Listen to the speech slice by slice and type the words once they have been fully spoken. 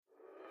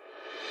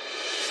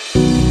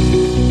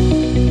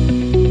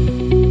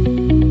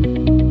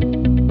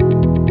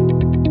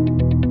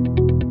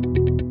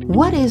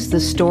is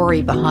the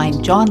story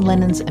behind John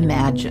Lennon's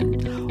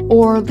Imagine,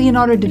 or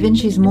Leonardo da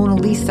Vinci's Mona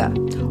Lisa,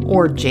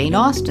 or Jane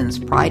Austen's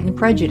Pride and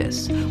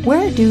Prejudice?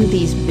 Where do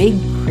these big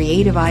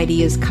creative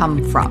ideas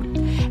come from?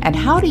 And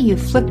how do you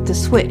flip the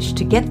switch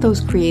to get those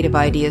creative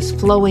ideas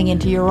flowing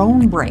into your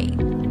own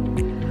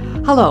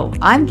brain? Hello,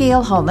 I'm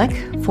Gail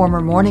Hulnick, former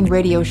morning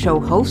radio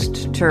show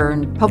host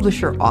turned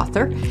publisher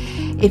author.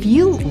 If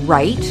you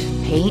write,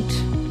 paint,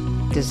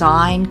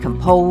 design,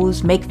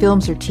 compose, make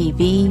films or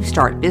TV,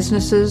 start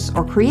businesses,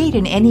 or create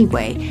in any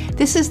way,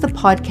 this is the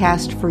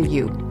podcast for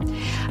you.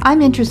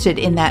 I'm interested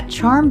in that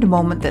charmed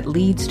moment that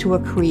leads to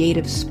a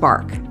creative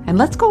spark. And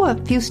let's go a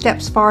few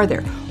steps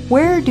farther.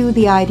 Where do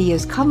the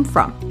ideas come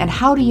from? And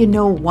how do you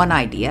know one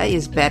idea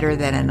is better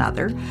than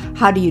another?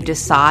 How do you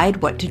decide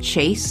what to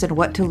chase and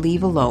what to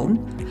leave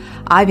alone?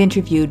 I've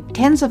interviewed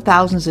tens of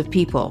thousands of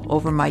people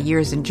over my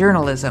years in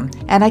journalism,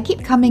 and I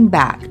keep coming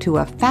back to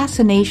a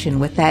fascination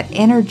with that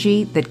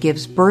energy that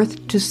gives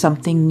birth to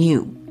something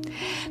new.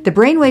 The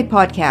Brainwave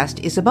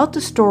podcast is about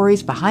the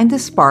stories behind the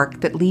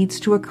spark that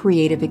leads to a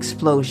creative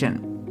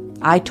explosion.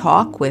 I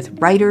talk with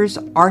writers,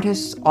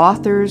 artists,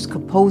 authors,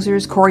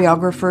 composers,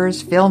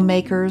 choreographers,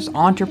 filmmakers,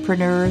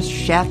 entrepreneurs,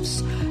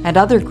 chefs, and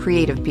other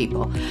creative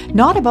people,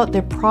 not about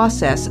their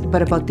process,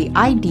 but about the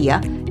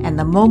idea and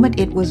the moment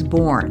it was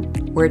born.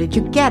 Where did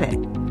you get it?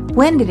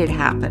 When did it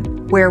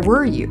happen? Where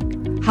were you?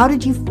 How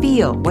did you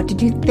feel? What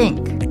did you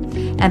think?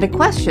 And a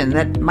question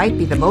that might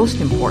be the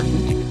most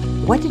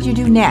important, what did you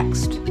do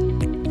next?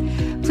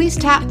 Please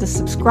tap the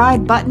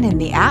subscribe button in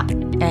the app,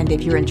 and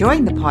if you're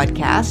enjoying the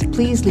podcast,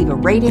 please leave a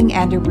rating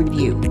and a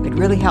review. It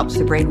really helps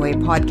the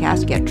Brainwave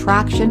podcast get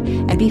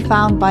traction and be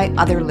found by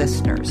other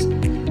listeners.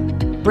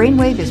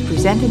 Brainwave is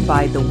presented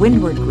by the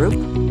Windward Group.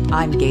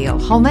 I'm Gail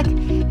Hulnick,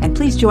 and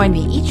please join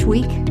me each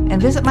week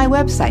and visit my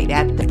website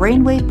at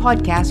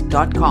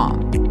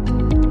thebrainwavepodcast.com.